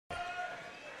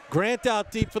Grant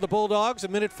out deep for the Bulldogs.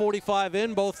 1:45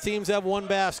 in. Both teams have one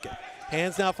basket.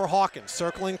 Hands now for Hawkins,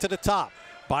 circling to the top.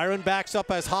 Byron backs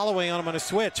up as Holloway on him on a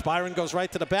switch. Byron goes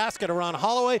right to the basket around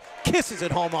Holloway, kisses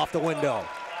it home off the window.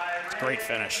 It's a great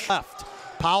finish. Left.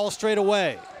 Powell straight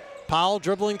away. Powell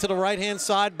dribbling to the right-hand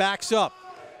side, backs up.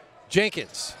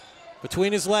 Jenkins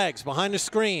between his legs, behind the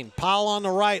screen. Powell on the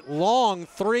right, long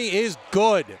three is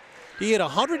good. He had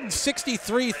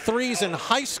 163 threes in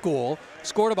high school,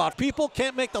 scored about people.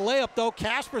 Can't make the layup though.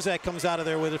 Kasperzak comes out of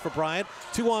there with it for Bryant.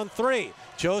 2 on 3.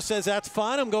 Joe says that's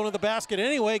fine, I'm going to the basket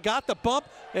anyway. Got the bump,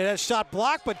 it has shot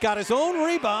blocked, but got his own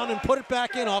rebound and put it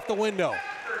back in off the window.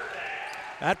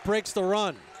 That breaks the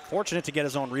run. Fortunate to get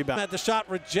his own rebound. Had the shot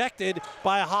rejected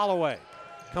by Holloway.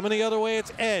 Coming the other way,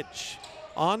 it's Edge.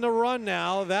 On the run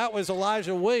now, that was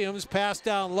Elijah Williams. Passed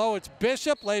down low, it's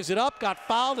Bishop, lays it up, got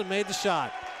fouled and made the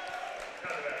shot.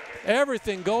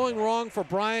 Everything going wrong for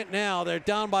Bryant now. They're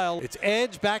down by it's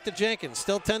Edge, back to Jenkins,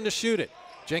 still 10 to shoot it.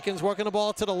 Jenkins working the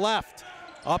ball to the left.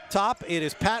 Up top, it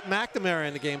is Pat McNamara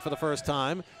in the game for the first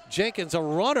time. Jenkins, a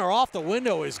runner off the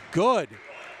window, is good.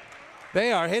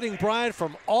 They are hitting Bryant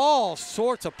from all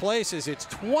sorts of places. It's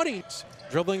 20.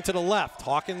 Dribbling to the left.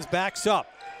 Hawkins backs up.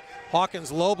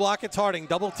 Hawkins low block, it's Harding.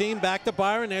 Double team, back to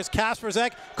Byron. There's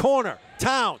Kasperzak. Corner.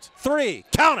 Towns. 3.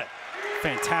 Count it.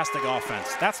 Fantastic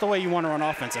offense. That's the way you want to run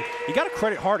offense. And you got to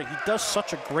credit Harding. He does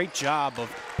such a great job of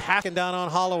passing down on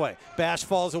Holloway. Bash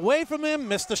falls away from him,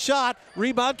 missed the shot.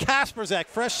 Rebound Kasperzak.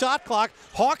 Fresh shot clock.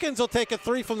 Hawkins will take a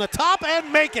 3 from the top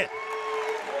and make it.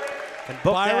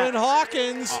 Byron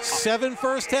Hawkins, 7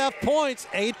 first-half points,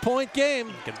 8-point game.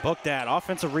 You can book that.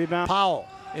 Offensive rebound. Powell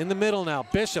in the middle now.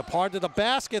 Bishop hard to the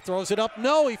basket, throws it up.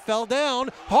 No, he fell down.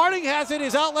 Harding has it.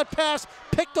 His outlet pass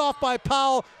picked off by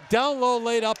Powell. Down low,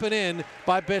 laid up and in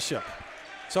by Bishop.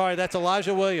 Sorry, that's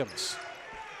Elijah Williams.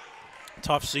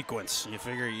 Tough sequence. You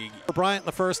figure you... For Bryant in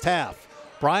the first half.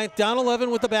 Bryant down 11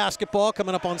 with the basketball,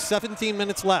 coming up on 17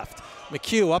 minutes left.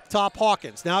 McHugh up top,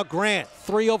 Hawkins. Now Grant,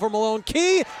 3 over Malone.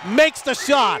 Key makes the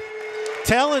shot.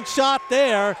 Talent shot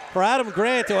there for Adam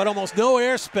Grant, who had almost no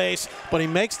airspace, but he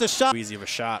makes the shot. Easy of a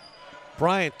shot.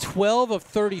 Bryant, 12 of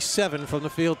 37 from the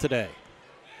field today.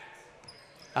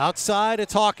 Outside,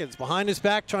 it's Hawkins. Behind his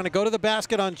back, trying to go to the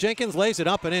basket on Jenkins. Lays it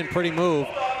up and in. Pretty move.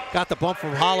 Got the bump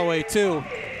from Holloway, too.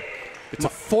 It's a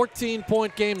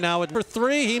 14-point game now. For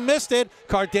 3, he missed it.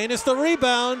 Cardenas the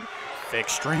rebound.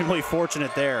 Extremely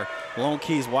fortunate there. Malone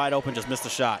Key's wide open, just missed the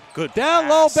shot. Good down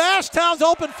pass. low, Bashtown's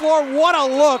open floor. What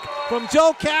a look from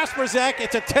Joe Kasperzak.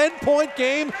 It's a 10-point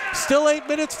game. Still 8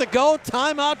 minutes to go.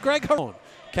 Timeout, Greg Harone.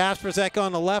 Kasperzak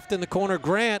on the left in the corner.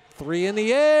 Grant, 3 in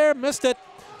the air, missed it.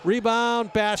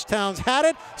 Rebound, Bashtown's had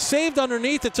it. Saved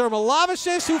underneath, it's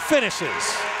Ermolaviches who finishes.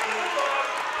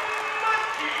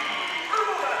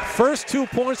 First 2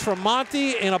 points from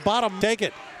Monty in a bottom. Take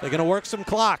it. They're going to work some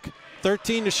clock.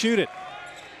 13 to shoot it.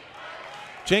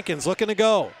 Jenkins looking to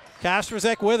go.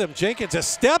 Kasperzak with him. Jenkins, a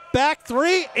step back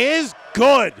 3 is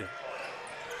good.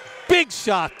 Big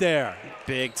shot there.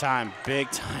 Big time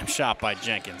shot by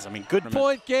Jenkins. I mean, good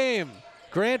point game.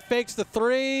 Grant fakes the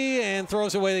 3 and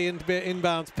throws away the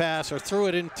inbounds pass, or threw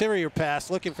it interior pass,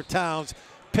 looking for Towns.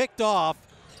 Picked off.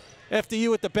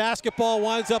 FDU with the basketball,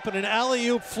 winds up in an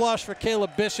alley-oop flush for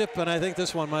Caleb Bishop, and I think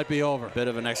this one might be over. Bit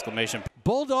of an exclamation.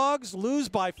 Bulldogs lose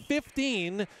by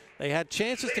 15. They had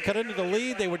chances to cut into the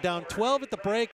lead. They were down 12 at the break.